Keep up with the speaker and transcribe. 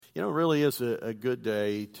It really is a good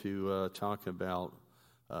day to talk about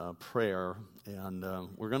prayer. And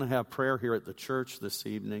we're going to have prayer here at the church this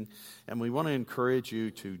evening. And we want to encourage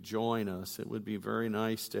you to join us. It would be very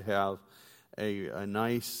nice to have a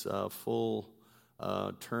nice, full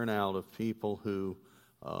turnout of people who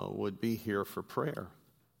would be here for prayer.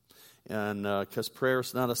 And because prayer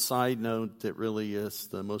is not a side note, it really is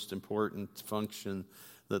the most important function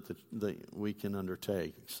that we can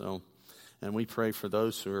undertake. And we pray for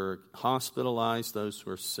those who are hospitalized, those who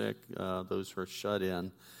are sick, those who are shut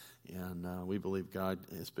in. And we believe God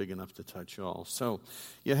is big enough to touch all. So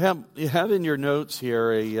you have in your notes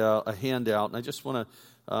here a handout. And I just want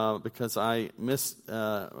to, because I put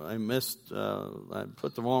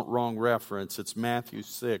the wrong reference. It's Matthew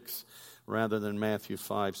 6 rather than Matthew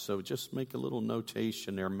 5. So just make a little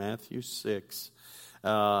notation there, Matthew 6.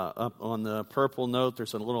 Up on the purple note,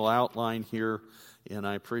 there's a little outline here. And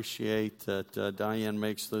I appreciate that Diane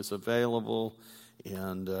makes those available.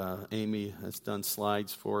 And Amy has done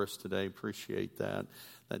slides for us today. Appreciate that.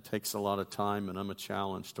 That takes a lot of time, and I'm a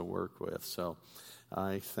challenge to work with. So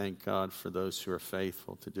I thank God for those who are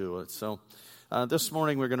faithful to do it. So this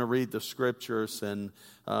morning we're going to read the scriptures. And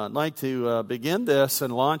I'd like to begin this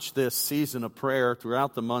and launch this season of prayer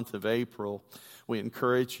throughout the month of April. We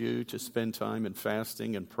encourage you to spend time in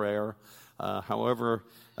fasting and prayer. However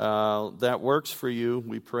that works for you,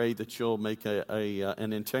 we pray that you'll make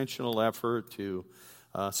an intentional effort to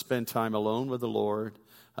spend time alone with the Lord.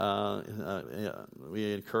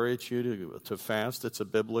 We encourage you to fast. It's a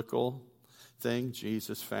biblical thing.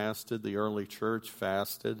 Jesus fasted. The early church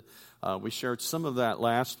fasted. We shared some of that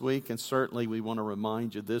last week, and certainly we want to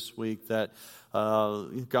remind you this week that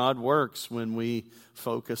God works when we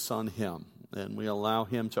focus on Him and we allow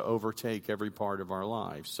Him to overtake every part of our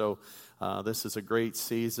lives. So this is a great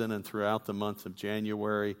season, and throughout the month of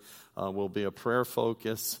January will be a prayer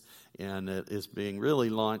focus, and it is being really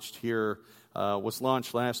launched here. Was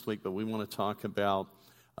launched last week, but we want to talk about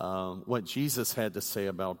what Jesus had to say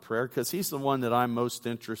about prayer, because He's the one that I'm most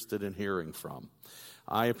interested in hearing from.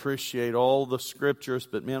 I appreciate all the scriptures,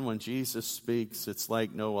 but man, when Jesus speaks, it's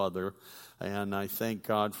like no other. And I thank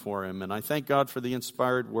God for Him. And I thank God for the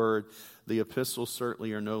inspired word. The epistles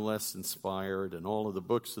certainly are no less inspired. And all of the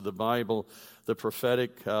books of the Bible, the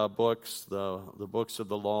prophetic books, the books of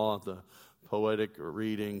the law, the poetic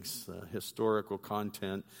readings, historical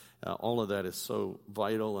content, all of that is so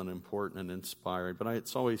vital and important and inspiring. But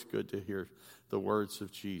it's always good to hear the words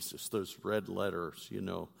of Jesus, those red letters,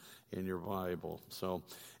 in your Bible. So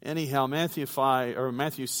anyhow, Matthew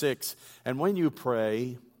 6, and when you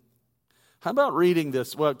pray, how about reading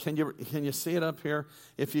this? Well, can you see it up here?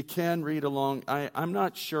 If you can, read along. I'm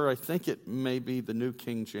not sure. I think it may be the New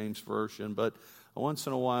King James Version, but once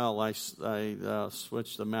in a while I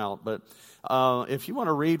switch them out. But if you want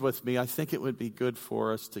to read with me, I think it would be good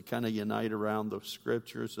for us to kind of unite around the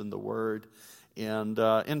scriptures and the Word. And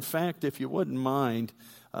in fact, if you wouldn't mind,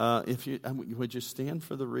 would you stand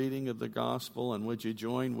for the reading of the gospel, and would you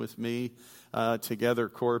join with me together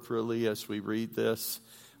corporately as we read this?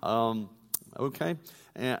 Okay,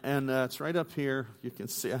 and it's right up here. You can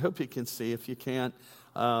see. I hope you can see. If you can't,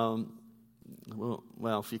 well,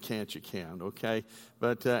 if you can't, you can. Okay,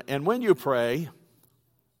 but and when you pray,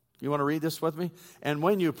 you want to read this with me? And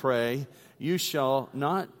when you pray, you shall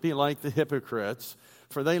not be like the hypocrites,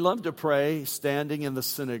 for they love to pray standing in the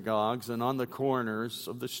synagogues and on the corners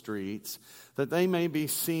of the streets, that they may be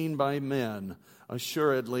seen by men.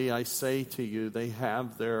 Assuredly, I say to you, they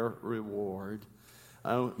have their reward.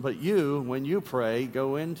 But you, when you pray,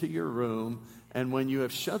 go into your room, and when you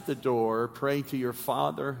have shut the door, pray to your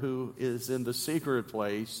Father who is in the secret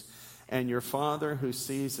place, and your Father who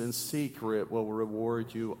sees in secret will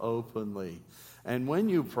reward you openly. And when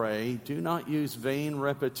you pray, do not use vain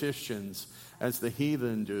repetitions as the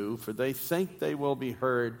heathen do, for they think they will be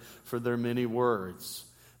heard for their many words.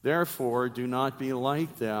 Therefore, do not be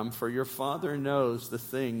like them, for your Father knows the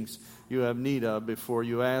things you have need of before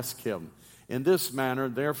you ask Him. In this manner,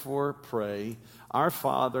 therefore, pray, Our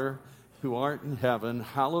Father, who art in heaven,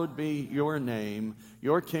 hallowed be your name.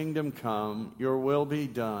 Your kingdom come, your will be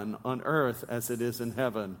done, on earth as it is in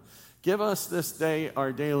heaven. Give us this day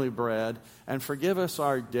our daily bread, and forgive us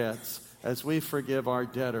our debts as we forgive our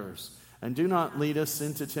debtors. And do not lead us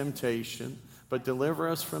into temptation, but deliver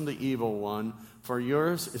us from the evil one. For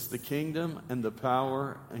yours is the kingdom and the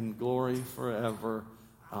power and glory forever.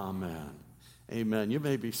 Amen. Amen. You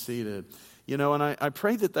may be seated. And I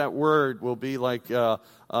pray that word will be like a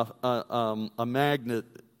magnet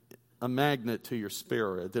to your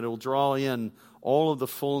spirit, that it will draw in all of the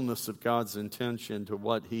fullness of God's intention to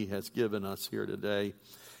what He has given us here today.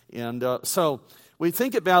 And so we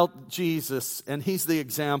think about Jesus, and he's the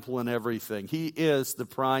example in everything. He is the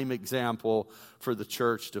prime example for the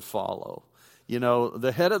church to follow. You know,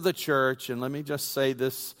 the head of the church, and let me just say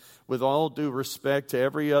this with all due respect to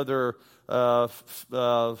every other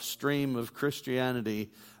stream of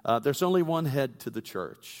Christianity, there's only one head to the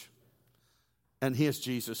church, and he is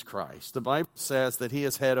Jesus Christ. The Bible says that he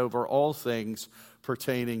is head over all things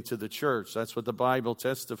pertaining to the church. That's what the Bible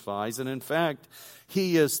testifies. And in fact,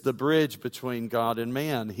 he is the bridge between God and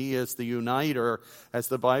man. He is the uniter, as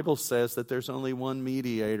the Bible says that there's only one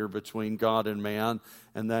mediator between God and man,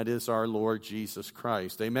 and that is our Lord Jesus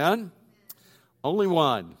Christ. Amen? Only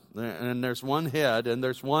one. And there's one head, and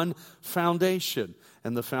there's one foundation.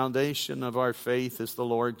 And the foundation of our faith is the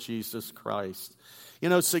Lord Jesus Christ. You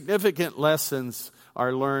know, significant lessons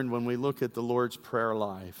are learned when we look at the Lord's Prayer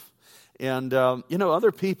life. And,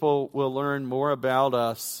 other people will learn more about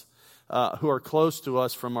us who are close to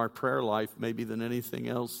us from our prayer life maybe than anything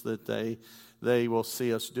else that they will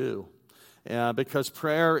see us do. Because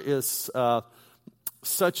prayer is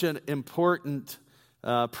such an important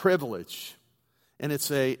privilege. And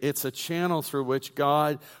it's a channel through which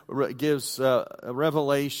God gives a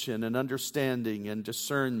revelation and understanding and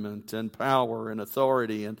discernment and power and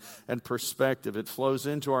authority and perspective. It flows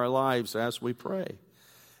into our lives as we pray.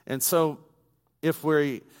 And so if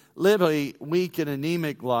we live a weak and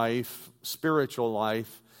anemic life, spiritual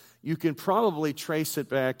life, you can probably trace it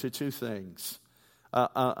back to two things.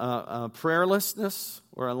 Prayerlessness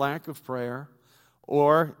or a lack of prayer,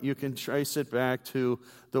 or you can trace it back to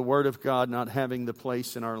the Word of God not having the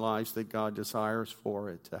place in our lives that God desires for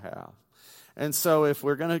it to have. And so if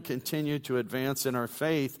we're going to continue to advance in our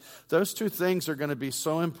faith, those two things are going to be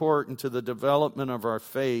so important to the development of our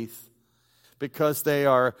faith, because they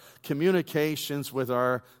are communications with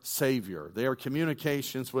our Savior. They are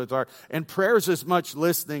communications with and prayer is as much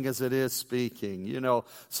listening as it is speaking. You know,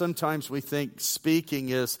 sometimes we think speaking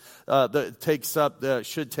should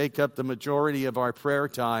take up the majority of our prayer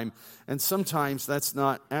time, and sometimes that's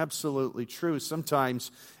not absolutely true.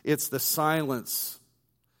 Sometimes it's the silence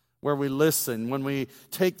where we listen, when we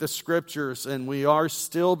take the Scriptures and we are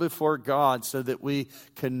still before God so that we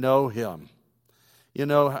can know Him. You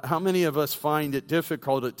know, how many of us find it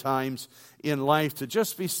difficult at times in life to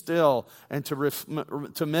just be still and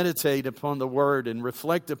to meditate upon the Word and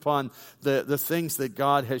reflect upon the things that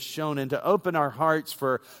God has shown, and to open our hearts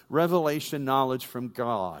for revelation knowledge from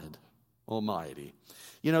God Almighty.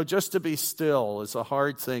 You know, just to be still is a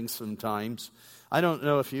hard thing sometimes. I don't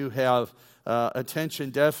know if you have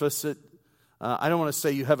attention deficit. I don't want to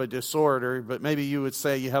say you have a disorder, but maybe you would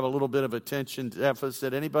say you have a little bit of attention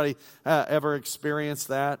deficit. Anybody ever experienced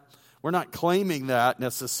that? We're not claiming that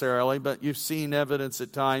necessarily, but you've seen evidence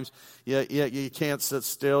at times. You can't sit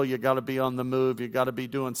still. You got to be on the move. You got to be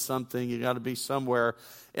doing something. You got to be somewhere.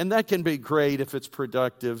 And that can be great if it's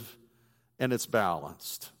productive and it's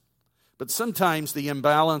balanced. But sometimes the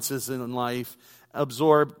imbalances in life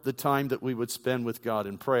absorb the time that we would spend with God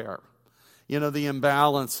in prayer. You know, the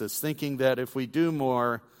imbalances, thinking that if we do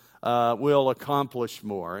more, we'll accomplish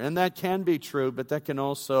more. And that can be true, but that can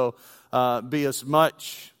also be as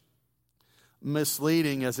much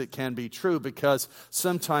misleading as it can be true, because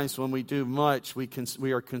sometimes when we do much,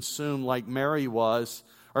 we are consumed like Mary was,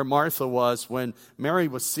 or Martha was. When Mary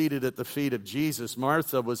was seated at the feet of Jesus,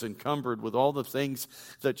 Martha was encumbered with all the things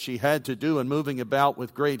that she had to do and moving about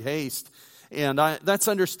with great haste. And that's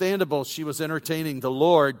understandable. She was entertaining the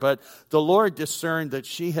Lord, but the Lord discerned that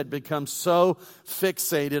she had become so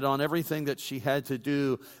fixated on everything that she had to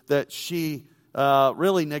do that she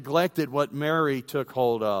really neglected what Mary took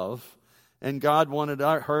hold of. And God wanted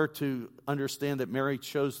her to understand that Mary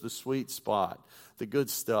chose the sweet spot, the good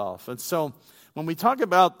stuff. And so when we talk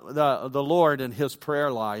about the Lord and His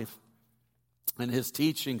prayer life and His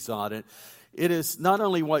teachings on it, it is not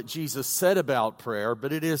only what Jesus said about prayer,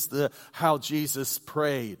 but it is how Jesus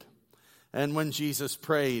prayed. And when Jesus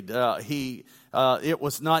prayed, it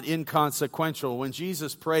was not inconsequential. When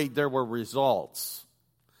Jesus prayed, there were results.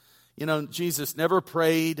 You know, Jesus never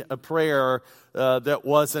prayed a prayer that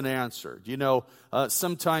wasn't answered. You know,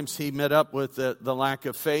 sometimes He met up with the lack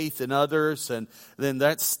of faith in others, and then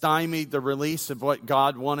that stymied the release of what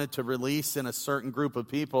God wanted to release in a certain group of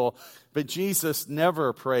people. But Jesus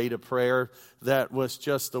never prayed a prayer that was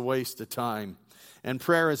just a waste of time. And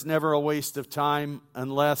prayer is never a waste of time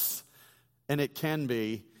unless, and it can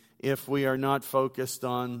be, if we are not focused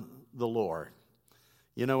on the Lord.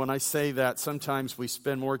 You know, when I say that, sometimes we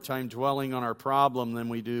spend more time dwelling on our problem than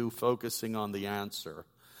we do focusing on the answer.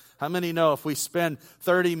 How many know if we spend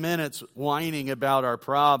 30 minutes whining about our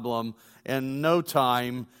problem and no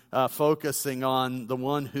time focusing on the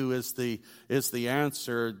one who is the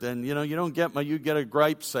answer, then you get a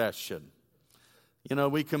gripe session.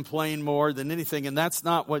 We complain more than anything, and that's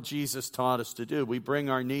not what Jesus taught us to do. We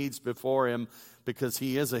bring our needs before Him because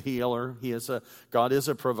He is a healer. God is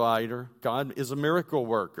a provider. God is a miracle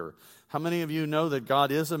worker. How many of you know that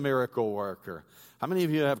God is a miracle worker? How many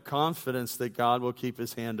of you have confidence that God will keep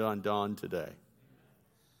His hand on Dawn today?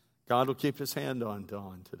 God will keep His hand on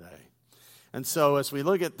Dawn today. And so as we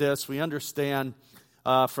look at this, we understand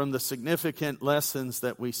from the significant lessons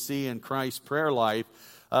that we see in Christ's prayer life,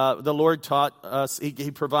 the Lord taught us,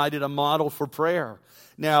 He provided a model for prayer.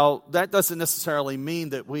 Now, that doesn't necessarily mean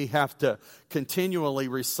that we have to continually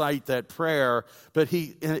recite that prayer, but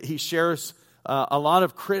He shares a lot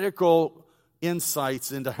of critical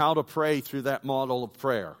insights into how to pray through that model of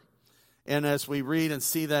prayer. And as we read and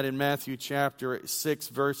see that in Matthew chapter 6,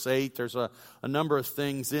 verse 8, there's a number of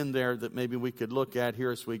things in there that maybe we could look at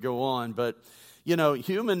here as we go on. But,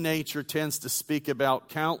 human nature tends to speak about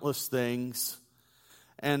countless things.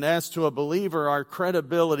 And as to a believer, our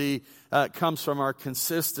credibility comes from our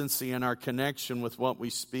consistency and our connection with what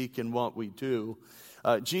we speak and what we do.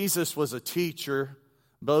 Jesus was a teacher,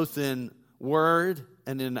 both in word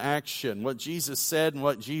and in action. What Jesus said and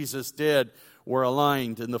what Jesus did were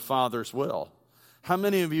aligned in the Father's will. How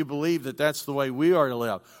many of you believe that that's the way we are to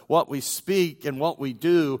live? What we speak and what we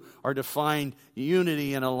do are to find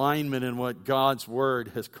unity and alignment in what God's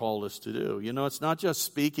Word has called us to do. It's not just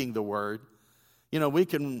speaking the Word. We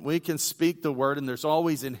can speak the Word, and there's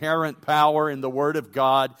always inherent power in the Word of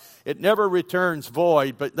God. It never returns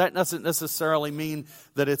void, but that doesn't necessarily mean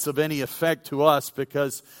that it's of any effect to us,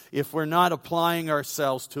 because if we're not applying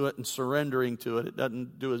ourselves to it and surrendering to it, it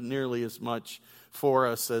doesn't do nearly as much for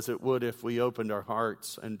us as it would if we opened our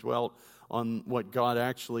hearts and dwelt on what God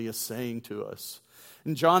actually is saying to us.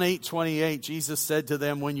 In John 8:28, Jesus said to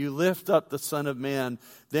them, "When you lift up the Son of Man,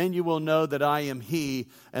 then you will know that I am He,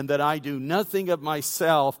 and that I do nothing of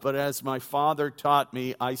myself, but as my Father taught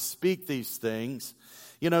me, I speak these things."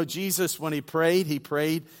 Jesus, when He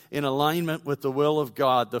prayed in alignment with the will of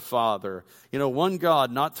God the Father. One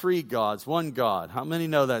God, not three gods, one God. How many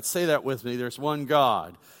know that? Say that with me. There's one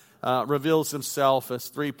God. Reveals Himself as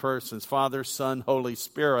three persons, Father, Son, Holy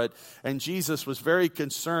Spirit. And Jesus was very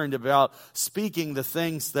concerned about speaking the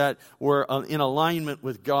things that were in alignment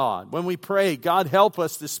with God. When we pray, God help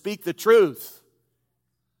us to speak the truth.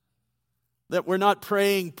 That we're not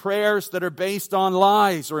praying prayers that are based on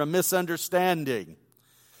lies or a misunderstanding.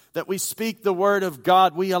 That we speak the Word of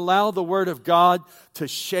God. We allow the Word of God to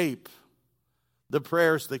shape the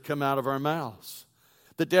prayers that come out of our mouths.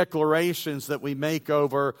 The declarations that we make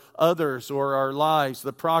over others or our lives,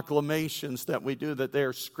 the proclamations that we do, that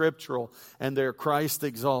they're scriptural and they're Christ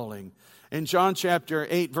exalting. In John chapter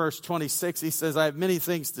 8, verse 26, He says, "I have many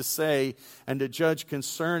things to say and to judge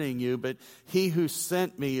concerning you, but He who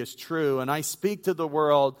sent me is true, and I speak to the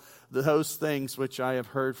world those things which I have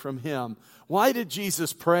heard from Him." Why did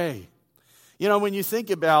Jesus pray? When you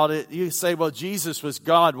think about it, you say, well, Jesus was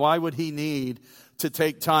God. Why would He need to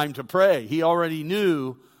take time to pray? He already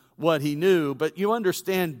knew what He knew. But you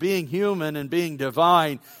understand, being human and being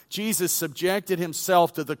divine, Jesus subjected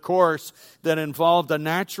Himself to the course that involved a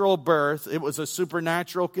natural birth. It was a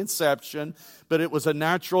supernatural conception, but it was a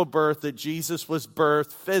natural birth that Jesus was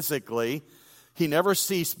birthed physically. He never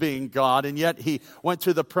ceased being God, and yet He went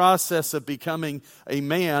through the process of becoming a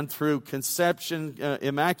man through conception,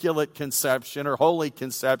 immaculate conception or holy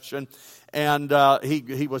conception. And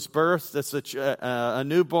he was birthed as a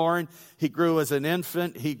newborn. He grew as an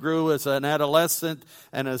infant. He grew as an adolescent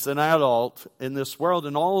and as an adult in this world.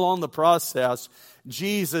 And all along the process,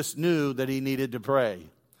 Jesus knew that He needed to pray.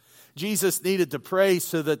 Jesus needed to pray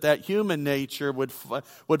so that human nature would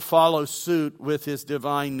follow suit with His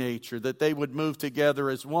divine nature, that they would move together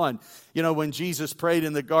as one. When Jesus prayed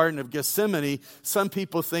in the Garden of Gethsemane, some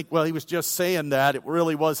people think, well, He was just saying that. It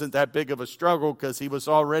really wasn't that big of a struggle because He was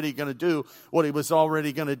already going to do what He was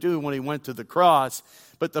already going to do when He went to the cross.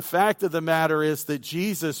 But the fact of the matter is that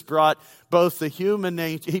Jesus brought both the human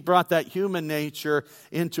nature, He brought that human nature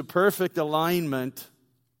into perfect alignment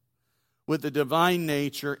with the divine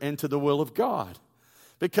nature and to the will of God.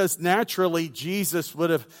 Because naturally, Jesus would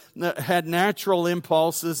have had natural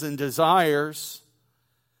impulses and desires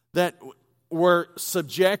that were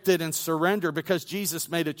subjected and surrendered, because Jesus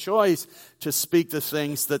made a choice to speak the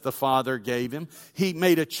things that the Father gave Him. He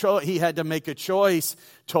had to make a choice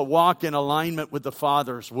to walk in alignment with the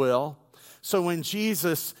Father's will. So when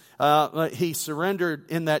Jesus, he surrendered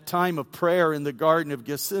in that time of prayer in the Garden of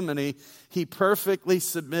Gethsemane, he perfectly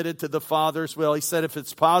submitted to the Father's will. He said, if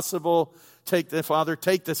it's possible, take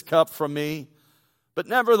this cup from me. But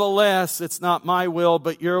nevertheless, it's not my will,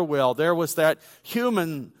 but your will. There was that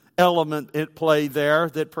human element at play there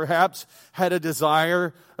that perhaps had a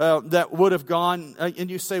desire that would have gone. And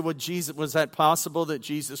you say, well, Jesus, was that possible that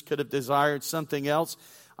Jesus could have desired something else?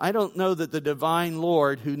 I don't know that the divine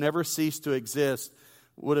Lord, who never ceased to exist,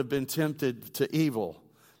 would have been tempted to evil.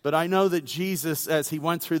 But I know that Jesus, as he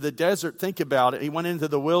went through the desert, think about it, he went into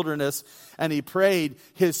the wilderness and he prayed.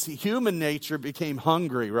 His human nature became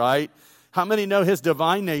hungry, right? How many know his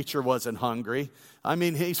divine nature wasn't hungry? I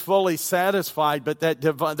mean, he's fully satisfied, but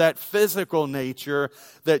that physical nature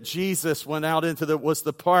that Jesus went out into was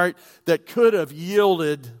the part that could have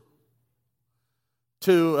yielded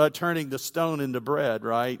to turning the stone into bread,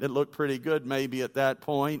 right? It looked pretty good maybe at that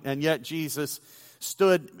point, and yet Jesus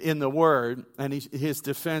stood in the Word, and his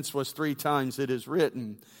defense was 3 times, it is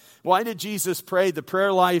written. Why did Jesus pray? The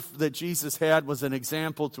prayer life that Jesus had was an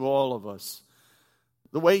example to all of us.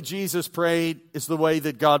 The way Jesus prayed is the way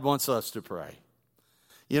that God wants us to pray.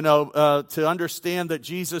 You know, to understand that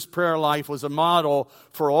Jesus' prayer life was a model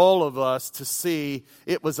for all of us to see.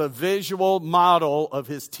 It was a visual model of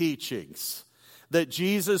his teachings. That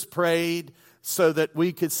Jesus prayed so that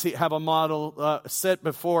we could have a model set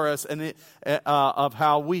before us and of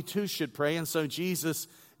how we too should pray. And so Jesus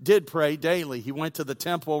did pray daily. He went to the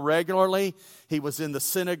temple regularly. He was in the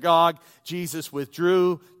synagogue. Jesus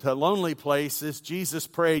withdrew to lonely places. Jesus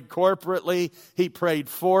prayed corporately. He prayed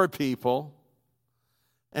for people.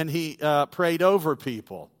 And he prayed over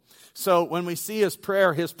people. So when we see his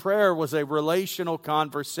prayer was a relational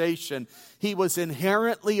conversation. He was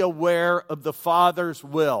inherently aware of the Father's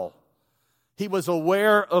will. He was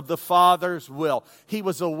aware of the Father's will. He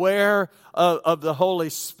was aware of the Holy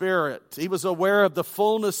Spirit. He was aware of the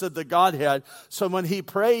fullness of the Godhead. So when he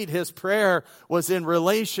prayed, his prayer was in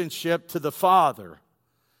relationship to the Father.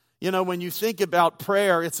 You know, when you think about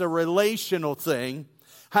prayer, it's a relational thing.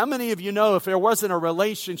 How many of you know if there wasn't a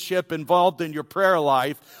relationship involved in your prayer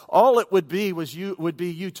life, all it would be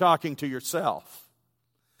you talking to yourself?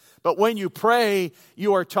 But when you pray,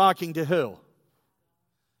 you are talking to who?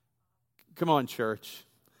 Come on, church.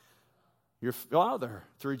 Your Father,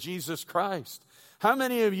 through Jesus Christ. How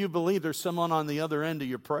many of you believe there's someone on the other end of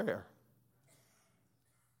your prayer?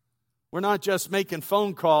 We're not just making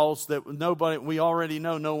phone calls that we already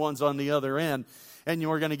know no one's on the other end, and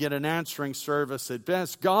you're going to get an answering service at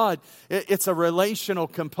best. God, it's a relational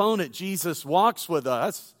component. Jesus walks with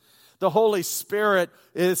us. The Holy Spirit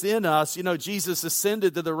is in us. You know, Jesus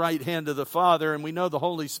ascended to the right hand of the Father, and we know the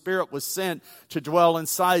Holy Spirit was sent to dwell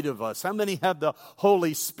inside of us. How many have the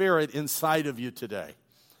Holy Spirit inside of you today?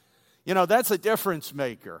 You know, that's a difference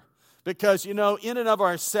maker. Because, you know, in and of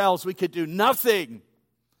ourselves, we could do nothing.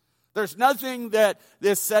 There's nothing that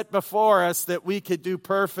is set before us that we could do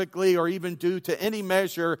perfectly or even do to any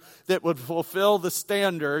measure that would fulfill the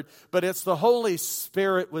standard. But it's the Holy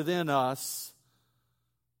Spirit within us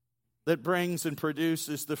that brings and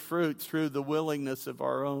produces the fruit through the willingness of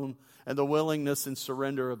our own and the willingness and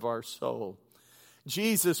surrender of our soul.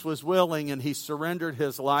 Jesus was willing and he surrendered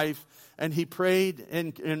his life and he prayed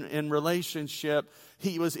in relationship.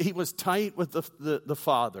 He was tight with the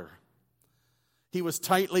Father. He was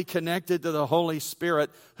tightly connected to the Holy Spirit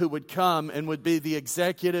who would come and would be the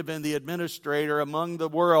executive and the administrator among the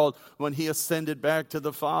world when he ascended back to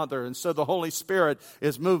the Father. And so the Holy Spirit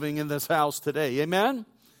is moving in this house today. Amen?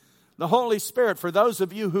 The Holy Spirit, for those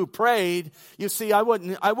of you who prayed, you see, I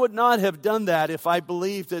would not have done that if I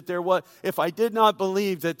did not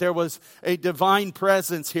believe that there was a divine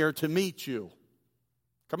presence here to meet you.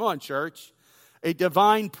 Come on, church. A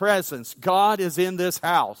divine presence. God is in this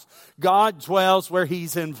house. God dwells where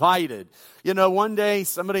he's invited. You know, one day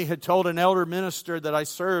somebody had told an elder minister that I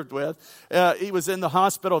served with, he was in the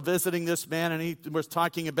hospital visiting this man and he was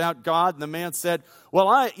talking about God. And the man said, well,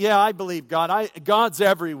 I believe God. God's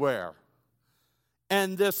everywhere.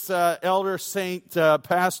 And this elder saint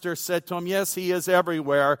pastor said to him, yes, he is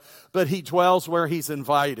everywhere, but he dwells where he's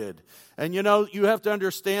invited. And you know, you have to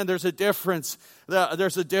understand there's a difference.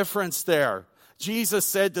 There's a difference there. Jesus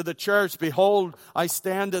said to the church, behold, I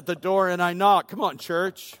stand at the door and I knock. Come on,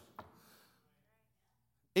 church.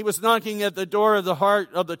 He was knocking at the door of the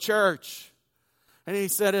heart of the church. And he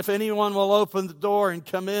said, if anyone will open the door and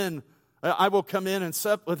come in, I will come in and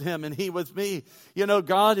sup with him and he with me. You know,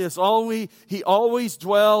 God he always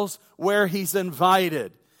dwells where he's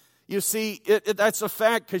invited. You see, that's a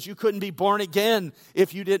fact because you couldn't be born again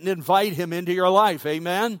if you didn't invite him into your life.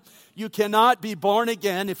 Amen? You cannot be born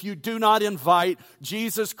again if you do not invite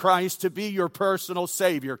Jesus Christ to be your personal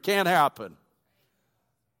Savior. Can't happen.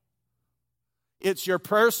 It's your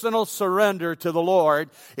personal surrender to the Lord.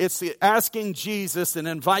 It's the asking Jesus and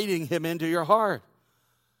inviting him into your heart.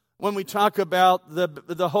 When we talk about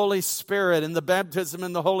the Holy Spirit and the baptism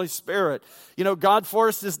in the Holy Spirit, God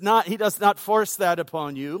He does not force that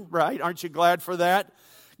upon you, right? Aren't you glad for that?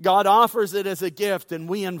 God offers it as a gift and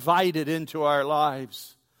we invite it into our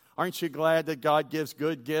lives. Aren't you glad that God gives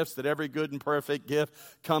good gifts, that every good and perfect gift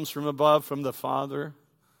comes from above, from the Father?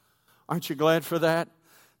 Aren't you glad for that?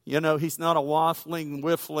 He's not a waffling,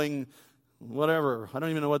 whiffling, whatever. I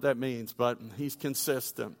don't even know what that means, but he's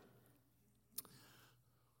consistent.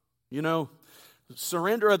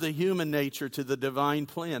 Surrender of the human nature to the divine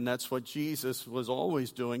plan. That's what Jesus was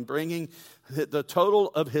always doing, bringing the total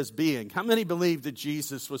of his being. How many believe that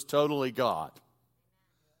Jesus was totally God?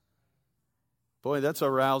 Boy, that's a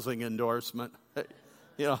rousing endorsement.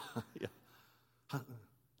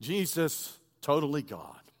 Jesus, totally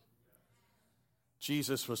God.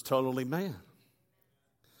 Jesus was totally man.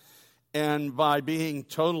 And by being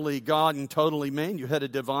totally God and totally man, you had a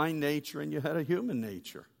divine nature and you had a human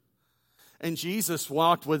nature. And Jesus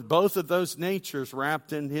walked with both of those natures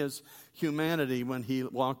wrapped in his humanity when he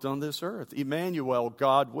walked on this earth. Emmanuel,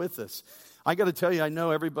 God with us. I got to tell you, I know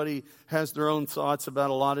everybody has their own thoughts about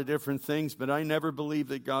a lot of different things, but I never believed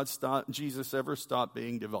that Jesus ever stopped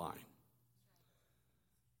being divine.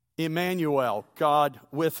 Emmanuel, God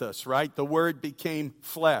with us, right? The Word became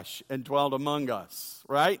flesh and dwelt among us,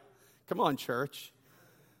 right? Come on, church.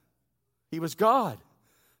 He was God.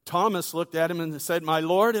 Thomas looked at him and said, "My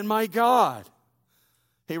Lord and my God."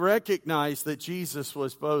 He recognized that Jesus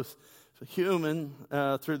was both human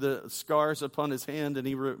through the scars upon his hand, and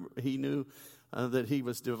he knew that he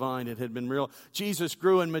was divine. It had been real. Jesus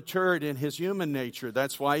grew and matured in his human nature.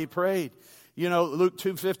 That's why he prayed. Luke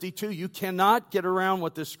 2:52, you cannot get around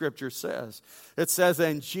what this scripture says. It says,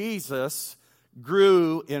 and Jesus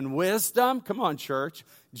grew in wisdom. Come on, church.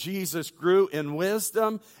 Jesus grew in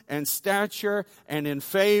wisdom and stature and in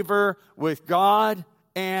favor with God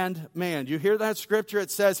and man. You hear that scripture? It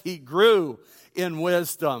says he grew in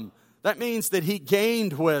wisdom. That means that he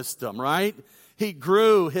gained wisdom, right? He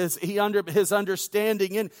grew his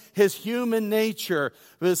understanding in his human nature.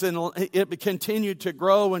 It continued to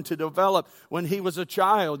grow and to develop when he was a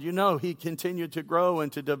child. He continued to grow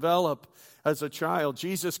and to develop as a child.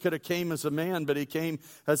 Jesus could have came as a man, but he came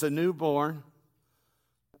as a newborn.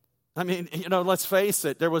 Let's face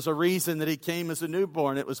it. There was a reason that he came as a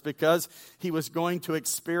newborn. It was because he was going to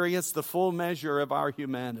experience the full measure of our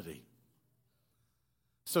humanity.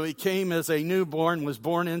 So he came as a newborn, was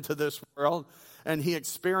born into this world, and he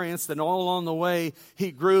experienced, and all along the way,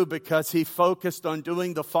 he grew because he focused on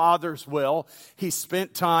doing the Father's will. He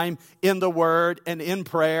spent time in the Word and in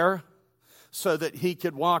prayer so that he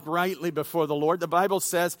could walk rightly before the Lord. The Bible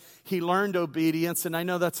says he learned obedience, and I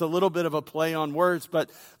know that's a little bit of a play on words, but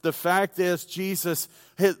the fact is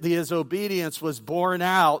his obedience was borne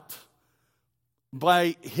out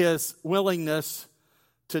by his willingness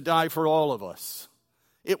to die for all of us.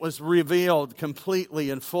 It was revealed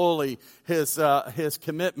completely and fully, his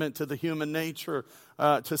commitment to the human nature,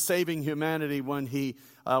 to saving humanity when he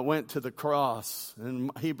went to the cross.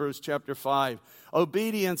 In Hebrews chapter 5,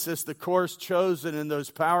 obedience is the course chosen in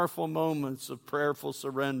those powerful moments of prayerful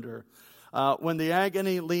surrender. When the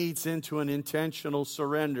agony leads into an intentional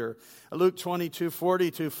surrender. Luke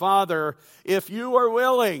 22:42, Father, if you are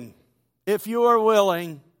willing,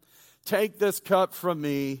 take this cup from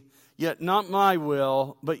me. Yet not my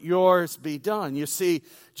will, but yours be done. You see,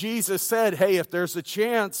 Jesus said, hey, if there's a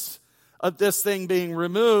chance of this thing being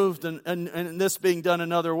removed and this being done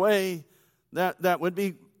another way, that would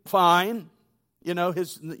be fine.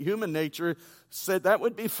 His human nature said that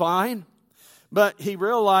would be fine. But he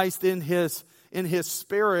realized in his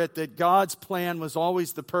spirit that God's plan was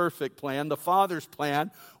always the perfect plan. The Father's plan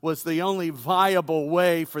was the only viable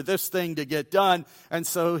way for this thing to get done. And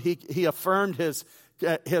so he affirmed his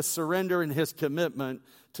surrender and his commitment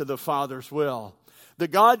to the Father's will. The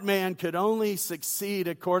God-man could only succeed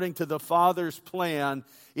according to the Father's plan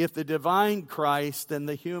if the divine Christ and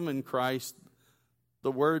the human Christ,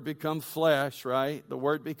 the Word become flesh, right? The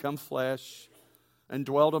Word become flesh and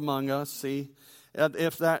dwelt among us, see?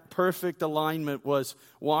 if that perfect alignment was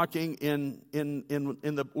walking in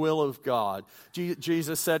the will of God.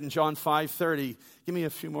 Jesus said in John 5:30, give me a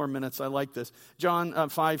few more minutes, I like this. John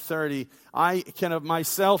 5:30, I can of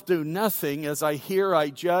myself do nothing. As I hear, I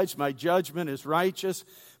judge. My judgment is righteous,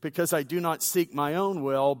 because I do not seek my own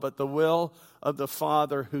will, but the will of the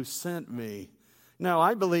Father who sent me. Now,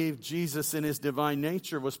 I believe Jesus in his divine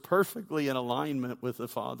nature was perfectly in alignment with the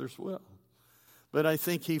Father's will. But I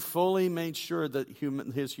think he fully made sure that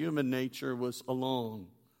his human nature was along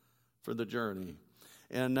for the journey.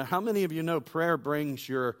 And how many of you know prayer brings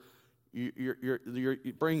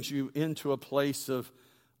brings you into a place of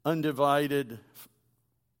undivided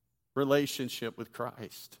relationship with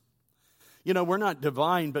Christ? You know, we're not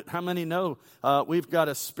divine, but how many know we've got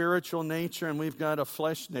a spiritual nature and we've got a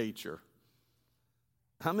flesh nature?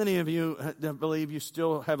 How many of you believe you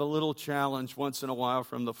still have a little challenge once in a while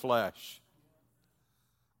from the flesh?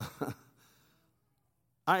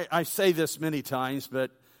 I say this many times, but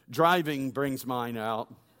driving brings mine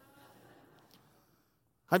out.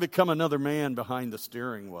 I become another man behind the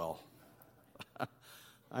steering wheel.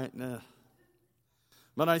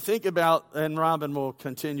 But I think about, and Robin will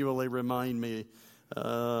continually remind me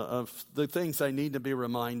of the things I need to be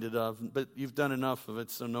reminded of, but you've done enough of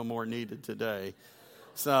it, so no more needed today.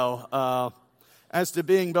 So, as to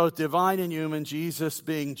being both divine and human, Jesus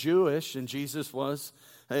being Jewish, and Jesus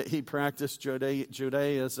he practiced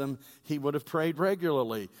Judaism, he would have prayed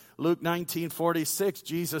regularly. Luke 19:46,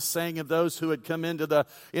 Jesus saying of those who had come into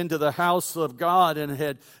the house of God and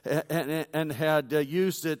had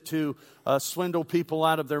used it to swindle people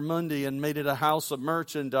out of their money and made it a house of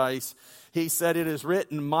merchandise. He said, "It is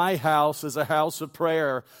written, my house is a house of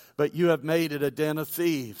prayer, but you have made it a den of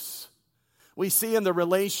thieves." We see in the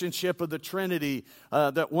relationship of the Trinity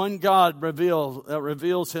that one God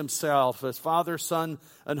reveals himself as Father, Son,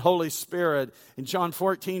 and Holy Spirit. In John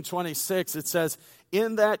 14:26, it says,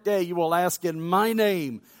 "In that day you will ask in my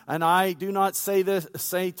name, and I do not say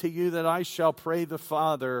to you that I shall pray the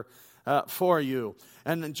Father for you."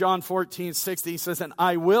 And in John 14:60, he says, "And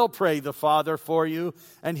I will pray the Father for you,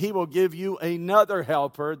 and he will give you another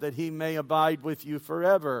helper that he may abide with you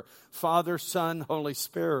forever." Father, Son, Holy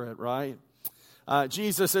Spirit, right?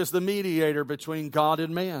 Jesus is the mediator between God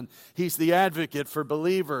and man. He's the advocate for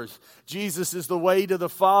believers. Jesus is the way to the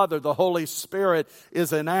Father. The Holy Spirit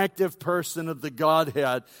is an active person of the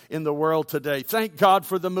Godhead in the world today. Thank God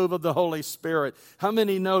for the move of the Holy Spirit. How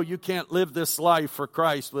many know you can't live this life for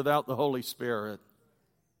Christ without the Holy Spirit?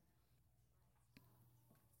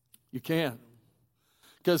 You can't.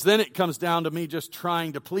 Because then it comes down to me just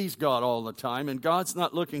trying to please God all the time. And God's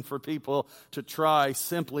not looking for people to try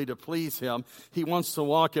simply to please him. He wants to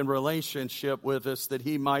walk in relationship with us that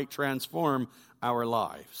he might transform our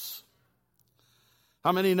lives.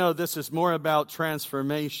 How many know this is more about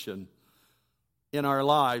transformation in our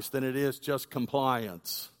lives than it is just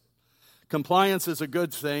compliance? Compliance is a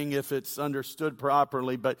good thing if it's understood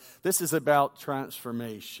properly, but this is about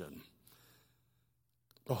transformation.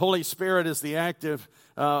 The Holy Spirit is the active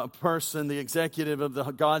person, the executive of the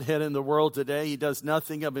Godhead in the world today. He does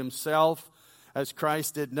nothing of himself, as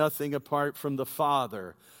Christ did nothing apart from the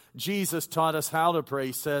Father. Jesus taught us how to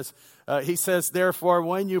pray. He says, therefore,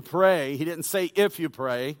 when you pray, he didn't say if you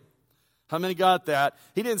pray. How many got that?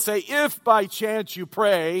 He didn't say if by chance you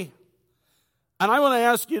pray. And I want to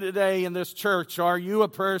ask you today in this church, are you a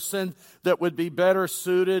person that would be better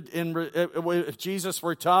suited if Jesus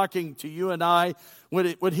were talking to you and I?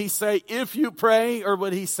 Would he say if you pray, or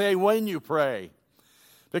would he say when you pray?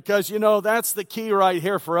 Because, you know, that's the key right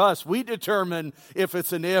here for us. We determine if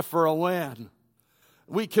it's an if or a when.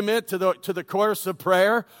 We commit to the course of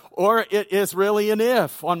prayer, or it is really an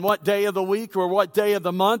if, on what day of the week or what day of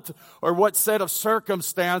the month or what set of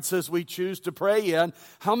circumstances we choose to pray in.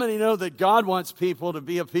 How many know that God wants people to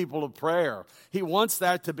be a people of prayer? He wants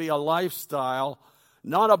that to be a lifestyle,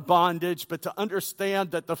 not a bondage, but to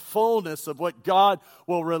understand that the fullness of what God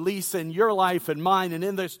will release in your life and mine and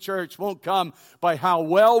in this church won't come by how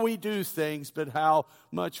well we do things, but how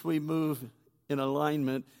much we move in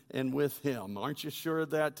alignment and with him. Aren't you sure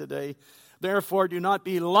of that today? Therefore, do not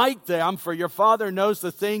be like them, for your Father knows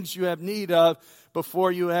the things you have need of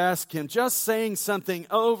before you ask him. Just saying something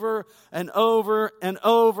over and over and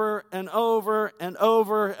over and over and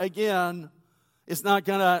over again is not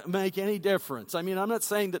going to make any difference. I mean, I'm not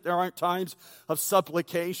saying that there aren't times of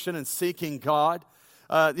supplication and seeking God,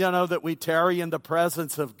 that we tarry in the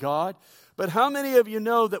presence of God. But how many of you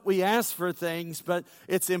know that we ask for things, but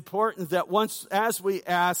it's important that as we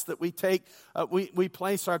ask, that we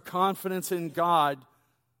place our confidence in God,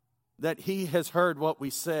 that he has heard what we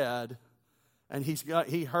said, And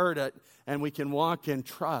he heard it, and we can walk in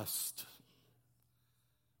trust.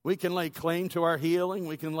 We can lay claim to our healing.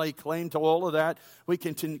 We can lay claim to all of that. We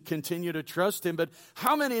can continue to trust him. But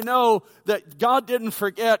how many know that God didn't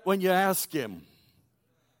forget when you asked him?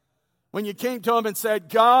 When you came to him and said,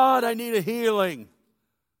 God, I need a healing.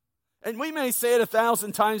 And we may say it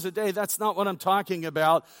 1,000 times a day. That's not what I'm talking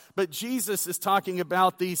about. But Jesus is talking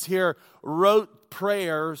about these here rote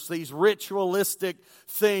prayers, these ritualistic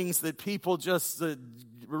things that people just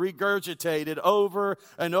regurgitated over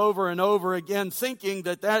and over and over again, thinking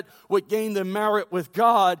that would gain them merit with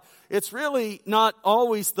God. It's really not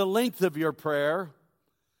always the length of your prayer.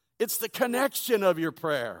 It's the connection of your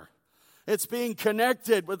prayer. It's being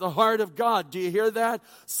connected with the heart of God. Do you hear that?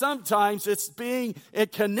 Sometimes it's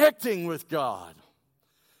connecting with God.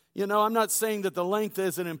 You know, I'm not saying that the length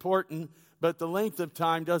isn't important, but the length of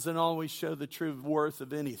time doesn't always show the true worth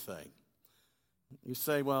of anything. You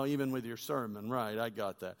say, well, even with your sermon, right, I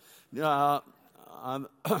got that.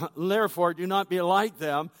 Therefore, do not be like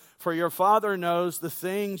them, for your Father knows the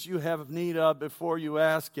things you have need of before you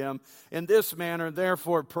ask him. In this manner,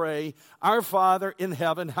 therefore, pray, Our Father in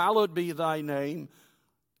heaven, hallowed be thy name.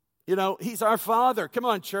 You know, he's our Father. Come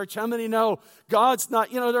on, church. How many know God's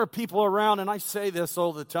not, there are people around, and I say this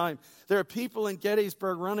all the time. There are people in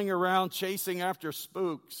Gettysburg running around chasing after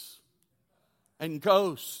spooks and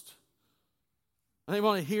ghosts. They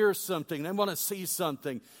want to hear something. They want to see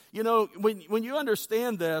something. You know, when you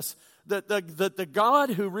understand this, that the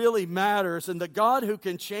God who really matters and the God who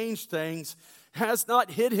can change things has not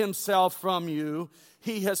hid himself from you.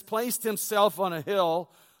 He has placed himself on a hill,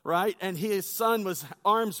 right? And his son's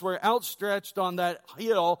arms were outstretched on that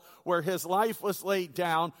hill where his life was laid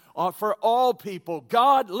down for all people.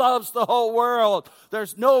 God loves the whole world.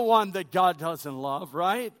 There's no one that God doesn't love,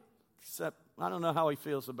 right? Except, I don't know how he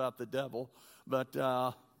feels about the devil. But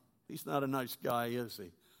he's not a nice guy, is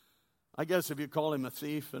he? I guess if you call him a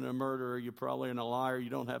thief and a murderer, you're probably a liar.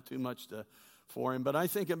 You don't have too much for him. But I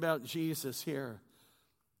think about Jesus here.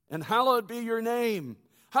 And hallowed be your name.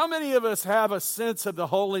 How many of us have a sense of the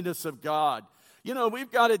holiness of God? You know,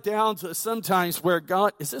 we've got it down to sometimes where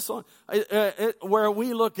God, is this on? Where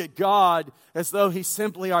we look at God as though he's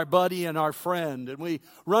simply our buddy and our friend. And we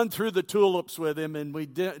run through the tulips with him and we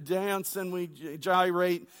dance and we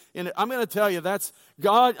gyrate. And I'm going to tell you, that's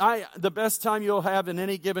God. The best time you'll have in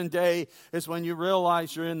any given day is when you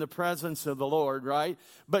realize you're in the presence of the Lord, right?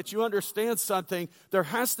 But you understand something. There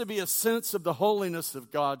has to be a sense of the holiness of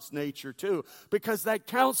God's nature too, because that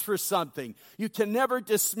counts for something. You can never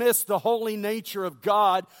dismiss the holy nature of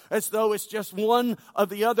God as though it's just one of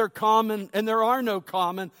the other common, and there are no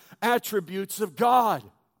common attributes of God.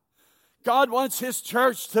 God wants his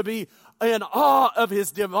church to be in awe of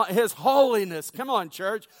his holiness. Come on,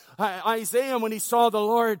 church. Isaiah, when he saw the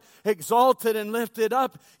Lord exalted and lifted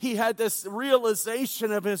up, he had this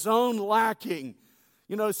realization of his own lacking.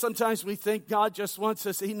 You know, sometimes we think God just wants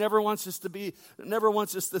us, he never wants us to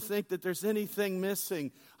think that there's anything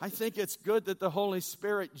missing. I think it's good that the Holy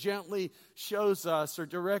Spirit gently shows us or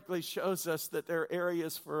directly shows us that there are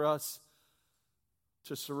areas for us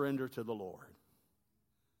to surrender to the Lord.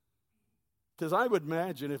 Because I would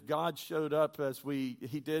imagine if God showed up as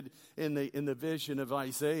he did in the vision of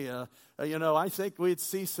Isaiah, I think we'd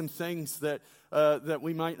see some things that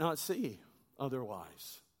we might not see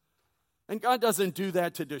otherwise. And God doesn't do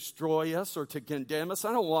that to destroy us or to condemn us.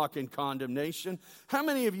 I don't walk in condemnation. How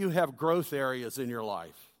many of you have growth areas in your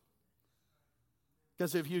life?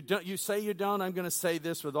 Because if you don't, you say you don't, I'm going to say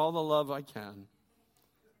this with all the love I can.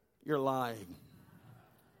 You're lying.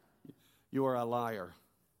 You are a liar.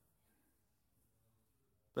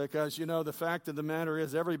 Because, the fact of the matter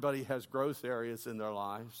is everybody has growth areas in their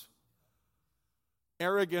lives.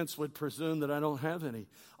 Arrogance would presume that I don't have any.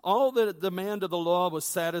 All the demand of the law was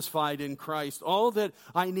satisfied in Christ. All that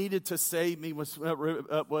I needed to save me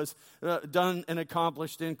was done and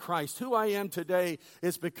accomplished in Christ. Who I am today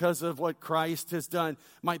is because of what Christ has done.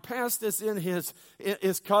 My past is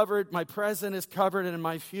is covered, my present is covered, and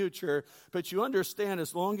my future. But you understand,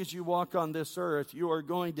 as long as you walk on this earth, you are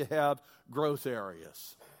going to have growth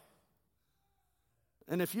areas.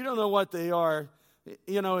 And if you don't know what they are,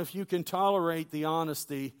 if you can tolerate the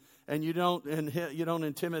honesty and you don't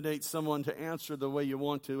intimidate someone to answer the way you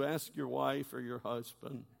want to, ask your wife or your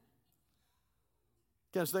husband.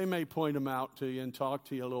 Because they may point them out to you and talk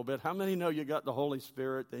to you a little bit. How many know you got the Holy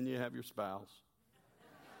Spirit, then you have your spouse?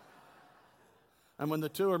 And when the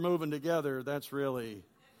two are moving together, that's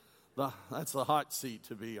the hot seat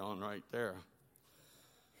to be on right there.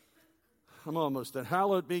 I'm almost done.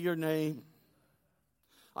 Hallowed be your name.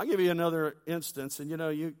 I'll give you another instance, and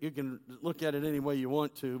you can look at it any way you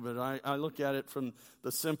want to, but I look at it from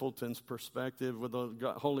the simpleton's perspective with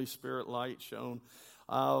the Holy Spirit light shown.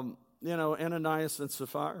 Ananias and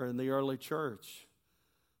Sapphira in the early church.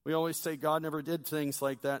 We always say God never did things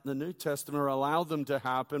like that in the New Testament or allowed them to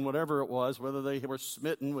happen, whatever it was, whether they were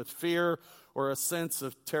smitten with fear or a sense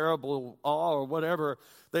of terrible awe or whatever.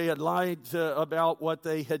 They had lied about what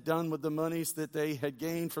they had done with the monies that they had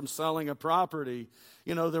gained from selling a property.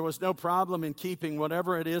 There was no problem in keeping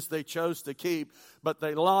whatever it is they chose to keep, but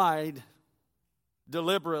they lied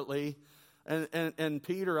deliberately. And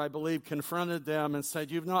Peter, I believe, confronted them and said,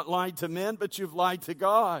 "You've not lied to men, but you've lied to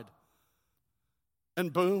God."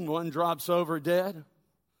 And boom, one drops over dead.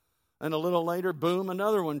 And a little later, boom,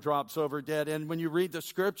 another one drops over dead. And when you read the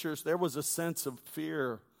scriptures, there was a sense of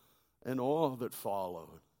fear and awe that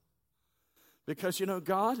followed. Because,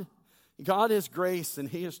 God is grace and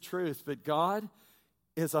He is truth, but God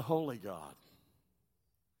is a holy God.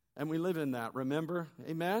 And we live in that, remember?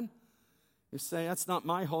 Amen? You say, "That's not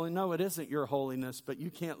my holiness." No, it isn't your holiness, but you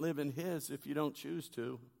can't live in His if you don't choose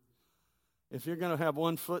to. If you're going to have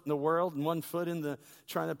one foot in the world and one foot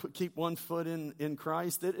trying to keep one foot in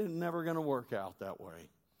Christ, it is never going to work out that way.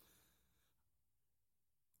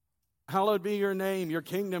 Hallowed be your name, your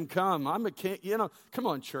kingdom come. I'm a king. Come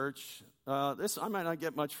on, church. I might not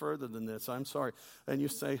get much further than this. I'm sorry. And you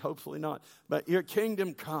say, hopefully not. But your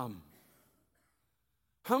kingdom come.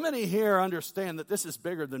 How many here understand that this is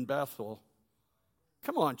bigger than Bethel?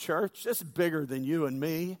 Come on, church. This is bigger than you and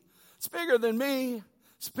me. It's bigger than me.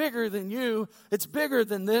 It's bigger than you. It's bigger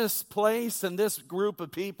than this place and this group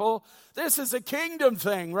of people. This is a kingdom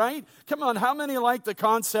thing, right? Come on, how many like the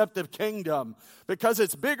concept of kingdom? Because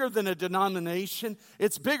it's bigger than a denomination.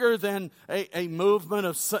 It's bigger than a movement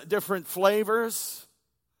of different flavors.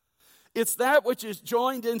 It's that which is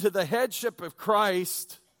joined into the headship of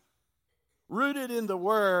Christ, rooted in the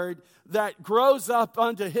Word, that grows up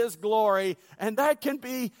unto His glory. And that can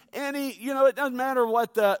be it doesn't matter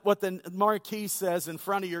what the marquee says in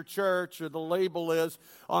front of your church or the label is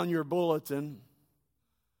on your bulletin.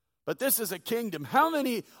 But this is a kingdom. How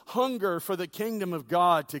many hunger for the kingdom of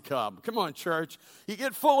God to come? Come on, church. You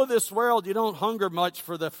get full of this world, you don't hunger much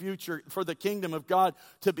for the future, for the kingdom of God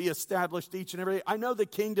to be established each and every day. I know the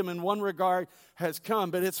kingdom in one regard has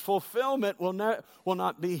come, but its fulfillment will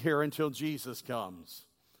not be here until Jesus comes.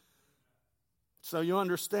 So you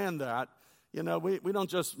understand that. We don't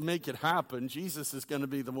just make it happen. Jesus is going to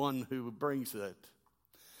be the one who brings it.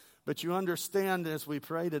 But you understand as we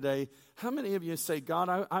pray today, how many of you say,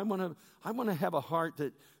 "God, I want to have a heart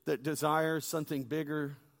that desires something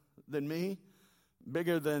bigger than me,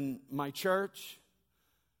 bigger than my church,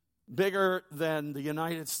 bigger than the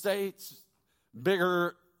United States,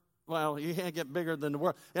 bigger." Well, you can't get bigger than the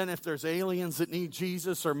world. And if there's aliens that need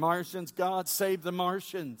Jesus or Martians, God, save the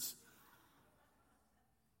Martians.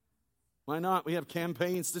 Why not? We have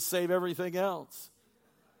campaigns to save everything else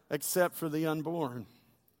except for the unborn.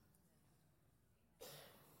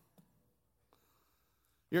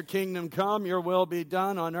 Your kingdom come, your will be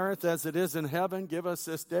done on earth as it is in heaven. Give us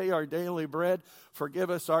this day our daily bread. Forgive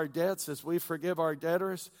us our debts as we forgive our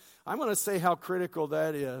debtors. I want to say how critical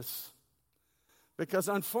that is. Because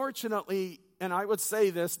unfortunately, and I would say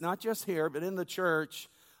this, not just here, but in the church,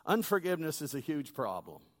 unforgiveness is a huge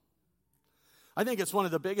problem. I think it's one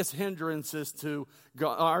of the biggest hindrances to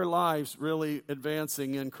our lives really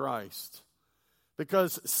advancing in Christ.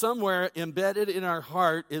 Because somewhere embedded in our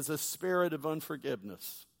heart is a spirit of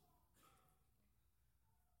unforgiveness.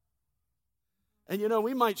 And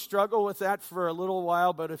we might struggle with that for a little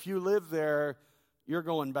while, but if you live there, you're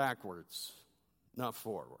going backwards, not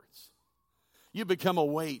forwards. You become a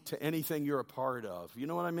weight to anything you're a part of. You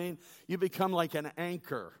know what I mean? You become like an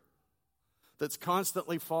anchor that's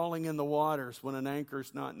constantly falling in the waters when an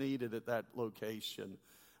anchor's not needed at that location.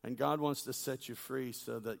 And God wants to set you free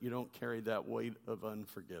so that you don't carry that weight of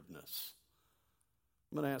unforgiveness.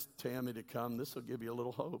 I'm going to ask Tammy to come. This will give you a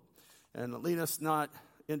little hope. And lead us not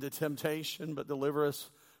into temptation, but deliver us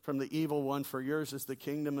from the evil one. For yours is the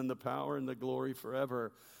kingdom and the power and the glory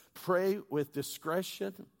forever. Pray with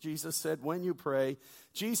discretion. Jesus said, when you pray,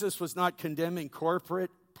 Jesus was not condemning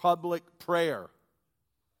corporate public prayer.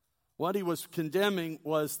 What he was condemning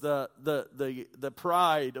was the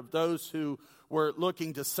pride of those who were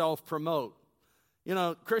looking to self-promote.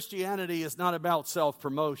 Christianity is not about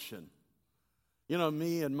self-promotion.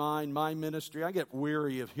 Me and my ministry, I get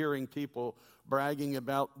weary of hearing people bragging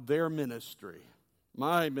about their ministry,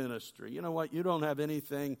 my ministry. You know what? You don't have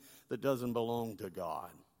anything that doesn't belong to God.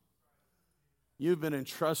 You've been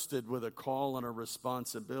entrusted with a call and a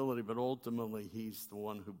responsibility, but ultimately He's the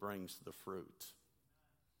one who brings the fruit.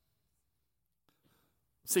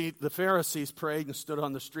 See, the Pharisees prayed and stood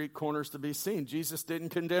on the street corners to be seen. Jesus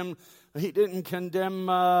didn't condemn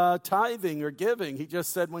tithing or giving. He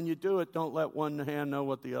just said, when you do it, don't let one hand know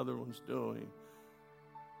what the other one's doing.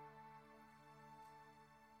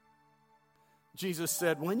 Jesus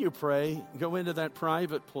said, when you pray, go into that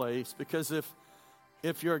private place, because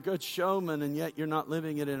if you're a good showman and yet you're not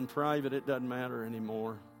living it in private, it doesn't matter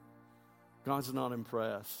anymore. God's not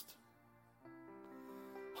impressed.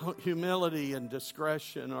 Humility and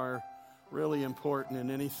discretion are really important in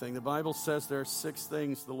anything. The Bible says there are 6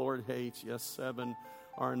 things the Lord hates. Yes, 7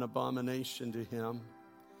 are an abomination to him.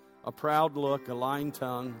 A proud look, a lying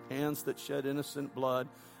tongue, hands that shed innocent blood,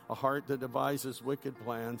 a heart that devises wicked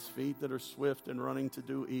plans, feet that are swift in running to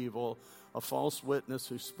do evil, a false witness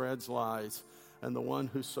who spreads lies, and the one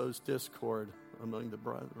who sows discord among the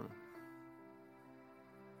brethren.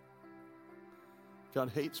 God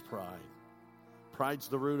hates pride. Pride's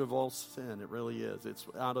the root of all sin. It really is. It's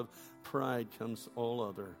out of pride comes all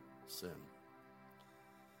other sin.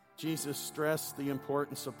 Jesus stressed the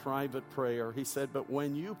importance of private prayer. He said, but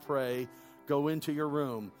when you pray, go into your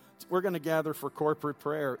room. We're going to gather for corporate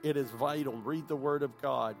prayer. It is vital. Read the Word of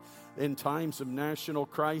God. In times of national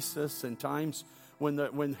crisis, in times when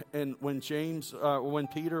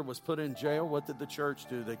Peter was put in jail, what did the church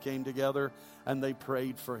do? They came together and they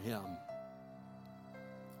prayed for him.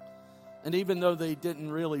 And even though they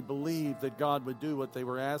didn't really believe that God would do what they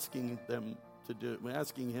were asking him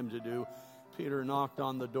to do, Peter knocked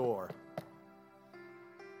on the door.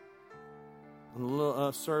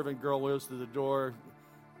 A servant girl goes to the door,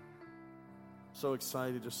 so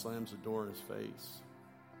excited, just slams the door in his face.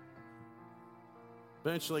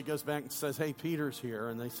 Eventually goes back and says, hey, Peter's here.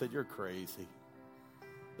 And they said, you're crazy.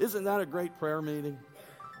 Isn't that a great prayer meeting?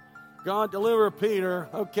 God, deliver Peter.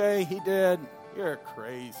 Okay, he did. You're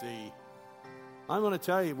crazy. I'm going to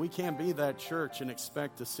tell you, we can't be that church and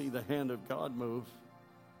expect to see the hand of God move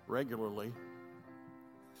regularly.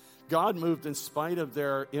 God moved in spite of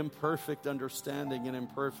their imperfect understanding and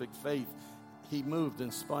imperfect faith. He moved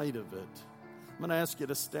in spite of it. I'm going to ask you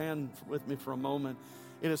to stand with me for a moment.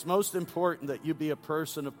 It is most important that you be a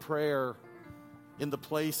person of prayer in the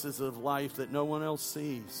places of life that no one else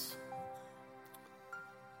sees.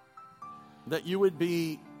 That you would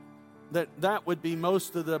be that would be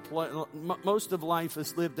most of life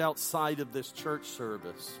is lived outside of this church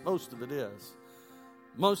service. Most of it is.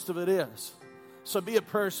 Most of it is. So be a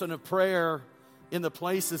person of prayer in the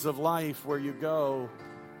places of life where you go,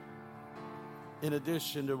 in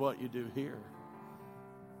addition to what you do here.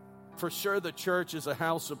 For sure, the church is a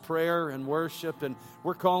house of prayer and worship, and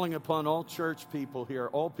we're calling upon all church people here,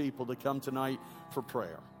 all people, to come tonight for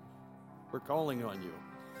prayer. We're calling on you.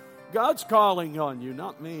 God's calling on you,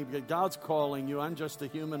 not me, but God's calling you. I'm just a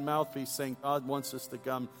human mouthpiece saying God wants us to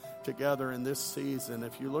come together in this season.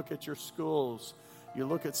 If you look at your schools, you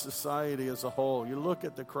look at society as a whole, you look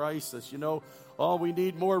at the crisis, we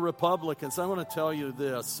need more Republicans. I want to tell you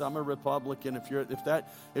this. I'm a Republican.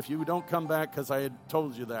 If you don't come back because I had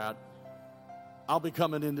told you that, I'll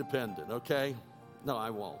become an independent, okay? No,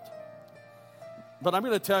 I won't. But I'm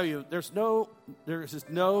going to tell you, there is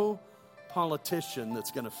no politician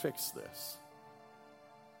that's going to fix this.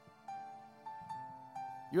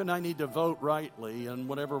 You and I need to vote rightly, and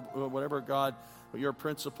whatever God, your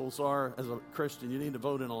principles are as a Christian, you need to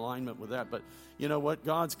vote in alignment with that. But you know what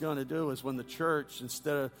God's going to do is when the church,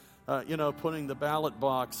 instead of putting the ballot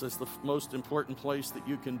box as the most important place that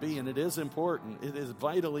you can be, and it is important, it is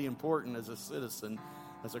vitally important as a citizen,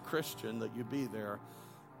 as a Christian, that you be there.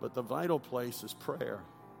 But the vital place is prayer.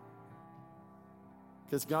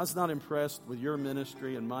 Because God's not impressed with your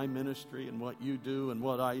ministry and my ministry and what you do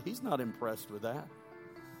and He's not impressed with that.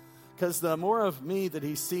 Because the more of me that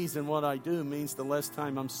He sees in what I do means the less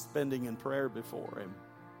time I'm spending in prayer before Him.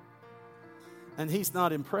 And He's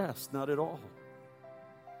not impressed, not at all.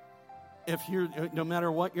 No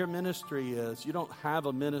matter what your ministry is, you don't have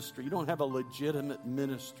a ministry, you don't have a legitimate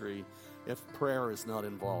ministry if prayer is not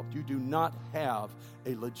involved. You do not have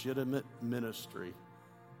a legitimate ministry.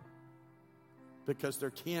 Because there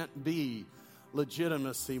can't be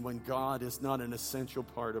legitimacy when God is not an essential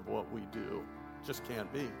part of what we do. Just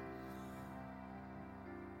can't be.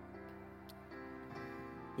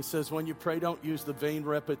 He says, when you pray, don't use the vain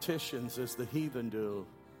repetitions as the heathen do.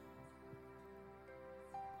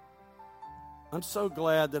 I'm so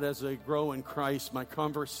glad that as I grow in Christ, my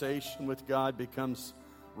conversation with God becomes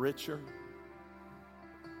richer.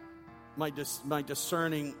 My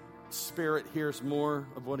discerning spirit hears more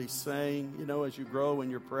of what He's saying, as you grow in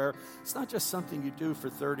your prayer. It's not just something you do for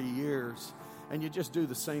 30 years and you just do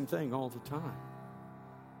the same thing all the time.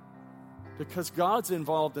 Because God's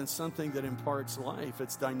involved in something that imparts life.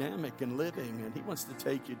 It's dynamic and living, and He wants to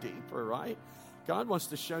take you deeper, right? God wants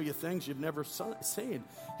to show you things you've never seen.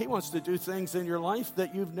 He wants to do things in your life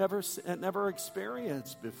that you've never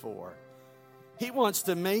experienced before. He wants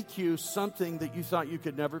to make you something that you thought you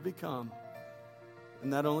could never become.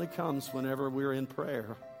 And that only comes whenever we're in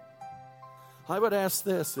prayer. I would ask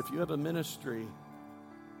this, if you have a ministry,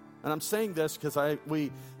 and I'm saying this because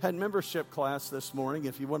we had membership class this morning.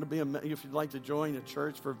 If you want to if you'd like to join a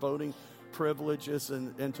church for voting privileges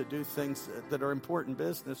and to do things that are important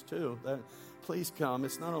business too, please come.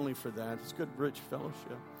 It's not only for that, it's good, rich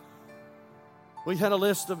fellowship. We had a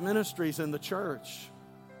list of ministries in the church,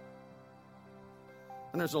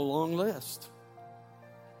 and there's a long list.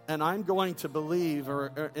 And I'm going to believe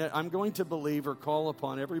or call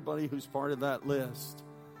upon everybody who's part of that list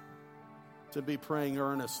to be praying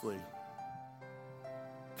earnestly.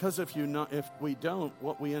 Because if we don't,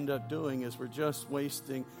 what we end up doing is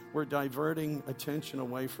we're diverting attention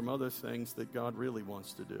away from other things that God really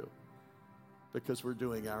wants to do. Because we're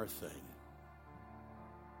doing our thing.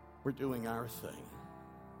 We're doing our thing.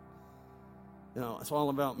 It's all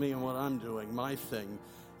about me and what I'm doing, my thing.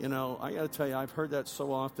 I got to tell you, I've heard that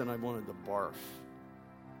so often I wanted to barf.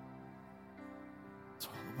 It's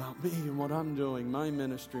all about me and what I'm doing, my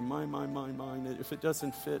ministry, mine. If it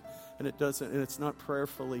doesn't fit and it's not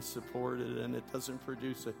prayerfully supported and it doesn't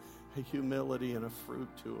produce a humility and a fruit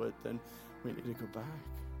to it, then we need to go back.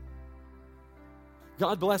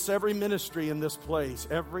 God bless every ministry in this place,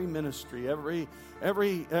 every ministry, every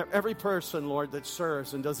person, Lord, that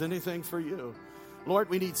serves and does anything for you. Lord,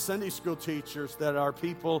 we need Sunday school teachers that are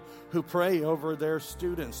people who pray over their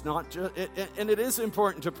students, and it is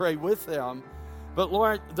important to pray with them. But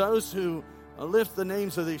Lord, those who lift the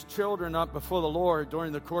names of these children up before the Lord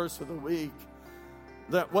during the course of the week,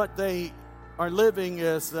 that what they are living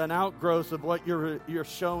is an outgrowth of what you're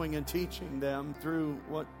showing and teaching them through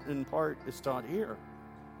what in part is taught here.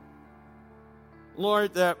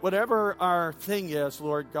 Lord, that whatever our thing is,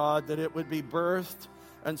 Lord God, that it would be birthed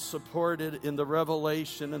and supported in the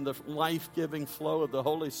revelation and the life-giving flow of the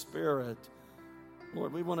Holy Spirit.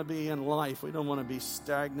 Lord, we want to be in life. We don't want to be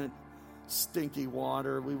stagnant, stinky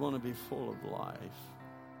water. We want to be full of life.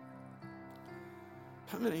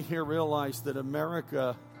 How many here realize that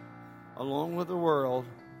America, along with the world,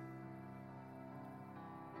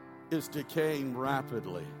 is decaying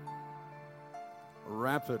rapidly?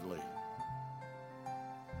 Rapidly.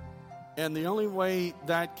 And the only way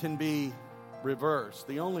that can be reversed,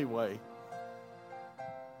 the only way,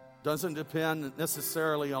 doesn't depend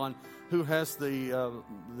necessarily on who has the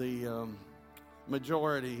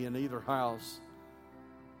majority in either house.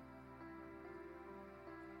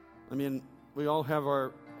 I mean, we all have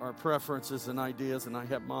our preferences and ideas, and I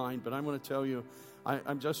have mine, but I'm going to tell you,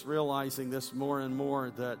 I'm just realizing this more and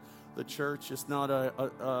more, that the church is not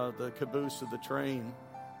the caboose of the train.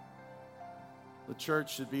 The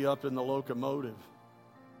church should be up in the locomotive.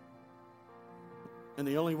 And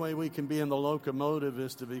the only way we can be in the locomotive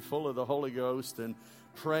is to be full of the Holy Ghost and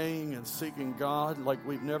praying and seeking God like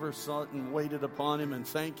we've never sought and waited upon Him, and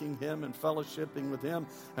thanking Him and fellowshipping with Him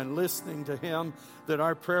and listening to Him, that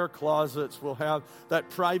our prayer closets will have that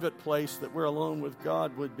private place that we're alone with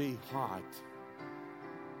God would be hot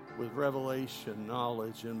with revelation,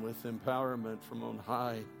 knowledge, and with empowerment from on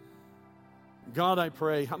high. God, I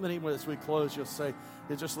pray, how many, as we close, you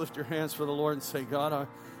just lift your hands for the Lord and say, God,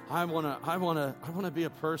 I want to be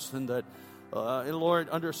a person that, Lord,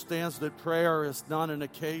 understands that prayer is not an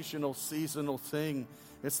occasional, seasonal thing.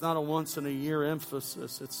 It's not a once-in-a-year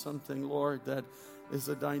emphasis. It's something, Lord, that is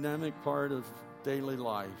a dynamic part of daily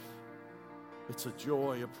life. It's a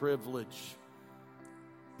joy, a privilege.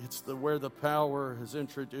 It's where the power is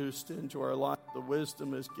introduced into our life. The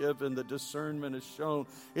wisdom is given. The discernment is shown.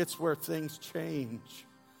 It's where things change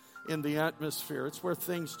in the atmosphere. It's where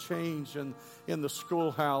things change in the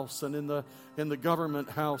schoolhouse and in the government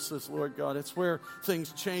houses, Lord God. It's where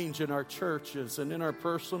things change in our churches and in our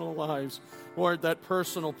personal lives. Lord, that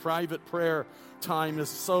personal, private prayer time is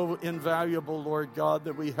so invaluable, Lord God,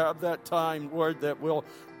 that we have that time, Lord, that we'll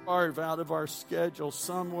carve out of our schedule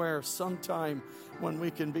somewhere, sometime, when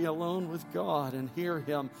we can be alone with God and hear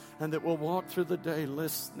Him, and that we'll walk through the day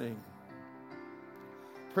listening.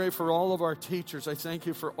 Pray for all of our teachers. I thank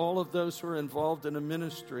you for all of those who are involved in a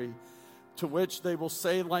ministry to which they will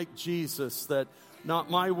say, like Jesus, that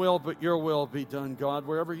not my will but your will be done, God.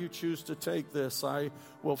 Wherever you choose to take this, I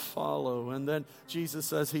will follow. And then Jesus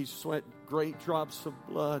says He sweat great drops of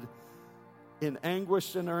blood in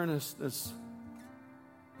anguish and earnestness.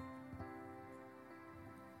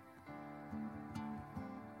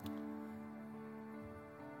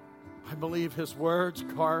 I believe his words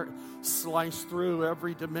sliced through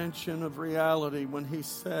every dimension of reality when he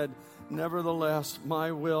said, nevertheless,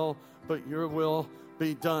 my will, but your will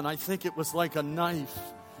be done. I think it was like a knife,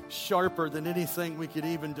 sharper than anything we could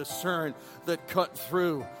even discern, that cut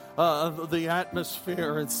through the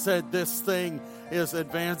atmosphere and said, this thing is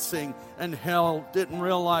advancing. And hell didn't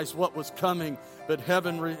realize what was coming, but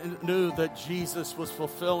heaven knew that Jesus was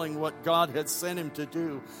fulfilling what God had sent him to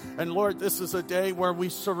do. And Lord, this is a day where we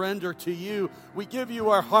surrender to you. We give you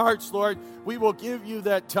our hearts, Lord. We will give you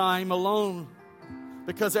that time alone,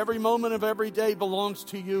 because every moment of every day belongs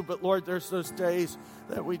to you. But Lord, there's those days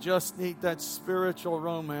that we just need that spiritual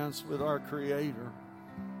romance with our Creator.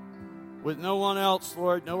 With no one else,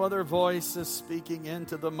 Lord, no other voices speaking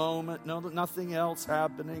into the moment, nothing else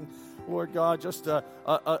happening. Lord God, just a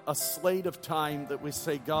slate of time that we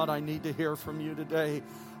say, God, I need to hear from you today.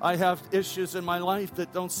 I have issues in my life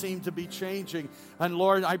that don't seem to be changing. And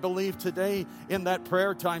Lord, I believe today in that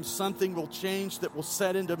prayer time, something will change that will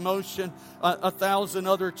set into motion 1,000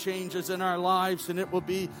 other changes in our lives. And it will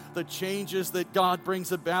be the changes that God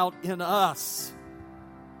brings about in us.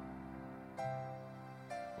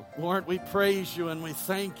 Lord, we praise you and we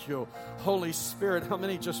thank you. Holy Spirit, how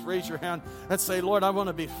many just raise your hand and say, Lord, I want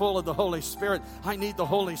to be full of the Holy Spirit. I need the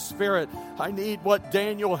Holy Spirit. I need what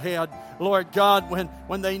Daniel had, Lord God,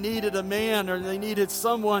 when they needed a man or they needed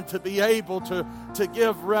someone to be able to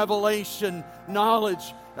give revelation,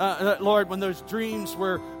 knowledge. Lord, when those dreams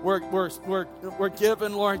were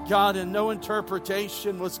given, Lord God, and no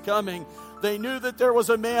interpretation was coming, they knew that there was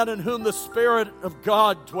a man in whom the Spirit of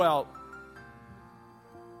God dwelt.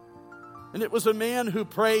 And it was a man who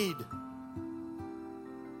prayed.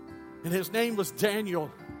 And his name was Daniel.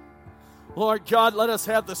 Lord God, let us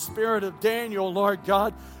have the spirit of Daniel, Lord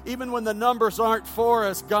God. Even when the numbers aren't for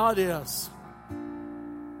us, God is.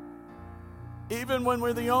 Even when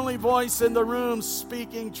we're the only voice in the room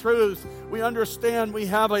speaking truth, we understand we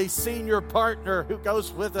have a senior partner who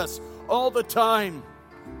goes with us all the time.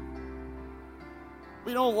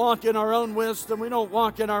 We don't walk in our own wisdom. We don't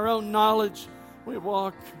walk in our own knowledge. We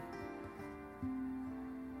walk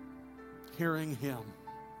hearing him.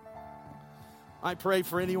 I pray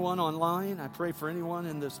for anyone online. I pray for anyone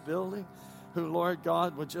in this building who, Lord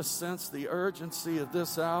God, would just sense the urgency of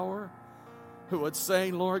this hour, who would say,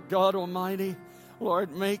 Lord God Almighty,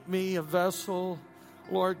 Lord, make me a vessel,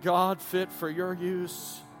 Lord God, fit for your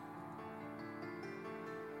use,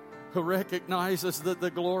 who recognizes that the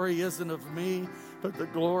glory isn't of me, but the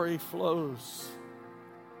glory flows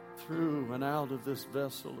through and out of this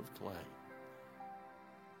vessel of clay.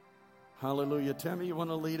 Hallelujah. Tammy, you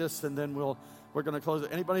want to lead us, and then we're going to close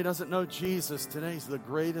it. Anybody doesn't know Jesus, today's the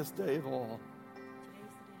greatest day of all.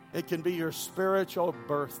 It can be your spiritual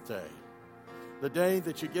birthday. The day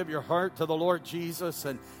that you give your heart to the Lord Jesus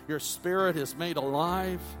and your spirit is made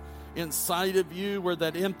alive inside of you, where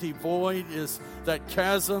that empty void is, that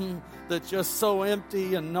chasm that's just so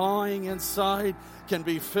empty and gnawing inside can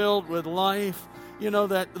be filled with life. You know,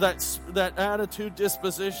 that attitude,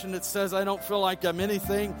 disposition that says, I don't feel like I'm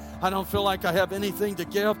anything. I don't feel like I have anything to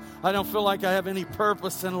give. I don't feel like I have any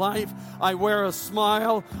purpose in life. I wear a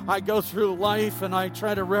smile. I go through life and I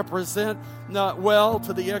try to represent well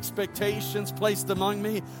to the expectations placed among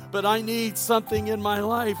me. But I need something in my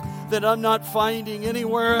life that I'm not finding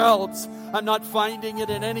anywhere else. I'm not finding it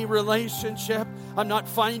in any relationship. I'm not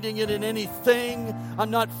finding it in anything.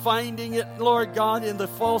 I'm not finding it, Lord God, in the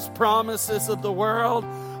false promises of the world.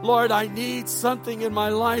 Lord, I need something in my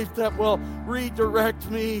life that will redirect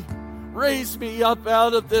me, raise me up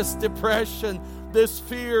out of this depression, this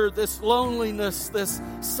fear, this loneliness, this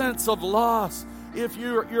sense of loss. If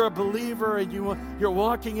you're a believer and you're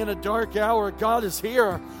walking in a dark hour, God is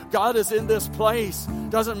here. God is in this place.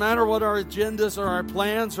 Doesn't matter what our agendas or our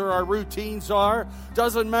plans or our routines are.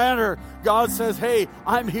 Doesn't matter. God says, hey,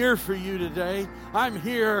 I'm here for you today. I'm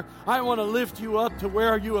here. I want to lift you up to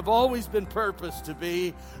where you have always been purposed to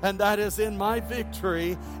be. And that is in my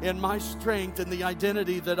victory, in my strength, in the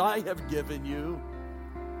identity that I have given you.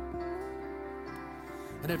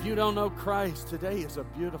 And if you don't know Christ, today is a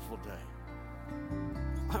beautiful day.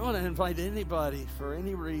 I want to invite anybody for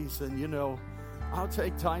any reason, I'll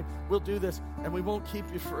take time. We'll do this, and we won't keep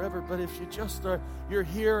you forever. But if you just you're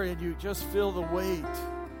here and you just feel the weight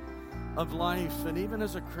of life, and even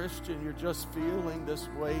as a Christian, you're just feeling this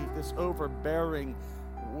weight, this overbearing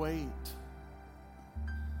weight.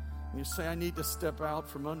 You say, I need to step out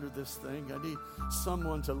from under this thing. I need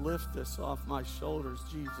someone to lift this off my shoulders.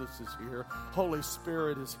 Jesus is here. Holy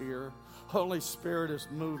Spirit is here. Holy Spirit is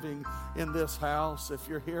moving in this house. If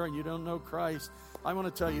you're here and you don't know Christ, I want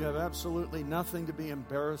to tell you, you have absolutely nothing to be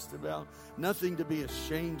embarrassed about, nothing to be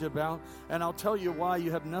ashamed about. And I'll tell you why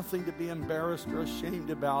you have nothing to be embarrassed or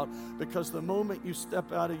ashamed about. Because the moment you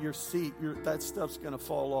step out of your seat, that stuff's going to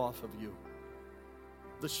fall off of you.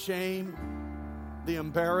 The shame, the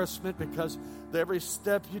embarrassment, because every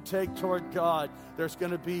step you take toward God, there's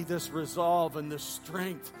going to be this resolve and this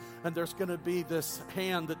strength, and there's going to be this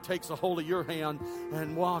hand that takes a hold of your hand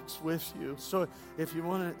and walks with you. So if you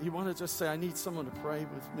want to just say, I need someone to pray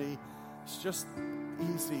with me, it's just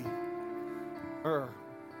easy. Or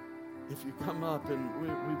if you come up and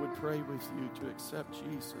we would pray with you to accept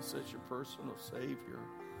Jesus as your personal Savior.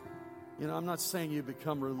 You know, I'm not saying you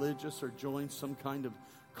become religious or join some kind of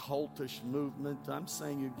cultish movement. I'm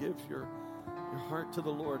saying you give your heart to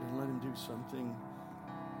the Lord and let Him do something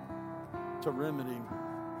to remedy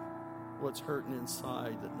what's hurting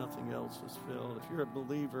inside that nothing else has filled. If you're a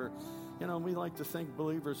believer, you know, we like to think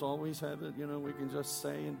believers always have it. You know, we can just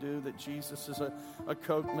say and do that Jesus is a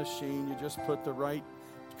Coke machine. You just put the right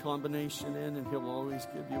combination in and He'll always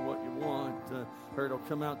give you what you want, or it'll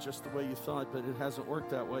come out just the way you thought, but it hasn't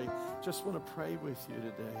worked that way. Just want to pray with you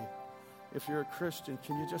today. If you're a Christian,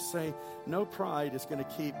 can you just say, no pride is going to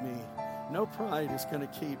keep me. No pride is going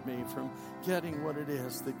to keep me from getting what it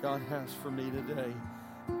is that God has for me today.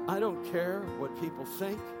 I don't care what people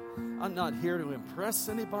think. I'm not here to impress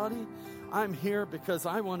anybody. I'm here because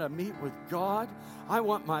I want to meet with God. I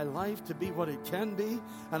want my life to be what it can be.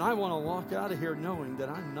 And I want to walk out of here knowing that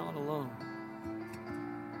I'm not alone.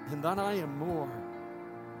 And that I am more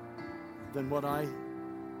than what I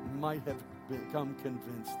might have become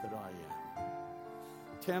convinced that I am.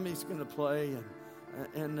 Tammy's going to play,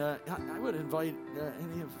 and I would invite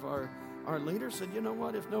any of our leaders. And you know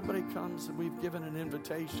what? If nobody comes, and we've given an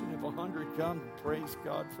invitation. If 100 come, praise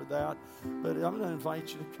God for that. But I'm going to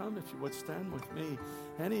invite you to come if you would stand with me.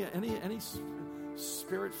 Any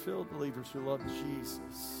Spirit-filled believers who love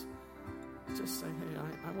Jesus, just say, hey,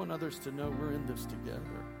 I want others to know we're in this together.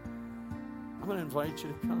 I'm going to invite you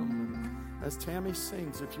to come. And as Tammy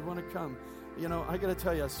sings, if you want to come, you know, I got to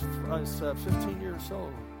tell you, I was 15 years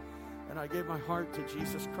old, and I gave my heart to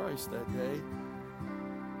Jesus Christ that day,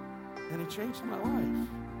 and He changed my life.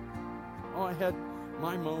 Oh, I had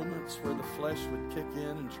my moments where the flesh would kick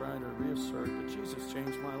in and try to reassert, but Jesus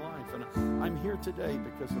changed my life, and I'm here today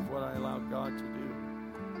because of what I allowed God to do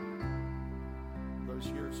those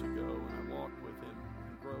years ago when I walked with Him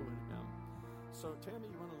and grow in Him. So, Tammy,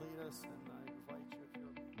 you want to lead us, and I invite you if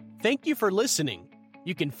you're... Thank you for listening.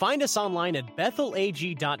 You can find us online at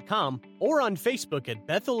BethelAG.com or on Facebook at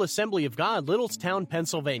Bethel Assembly of God, Littlestown,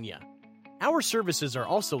 Pennsylvania. Our services are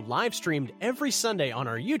also live streamed every Sunday on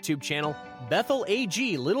our YouTube channel, Bethel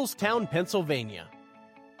AG, Littlestown, Pennsylvania.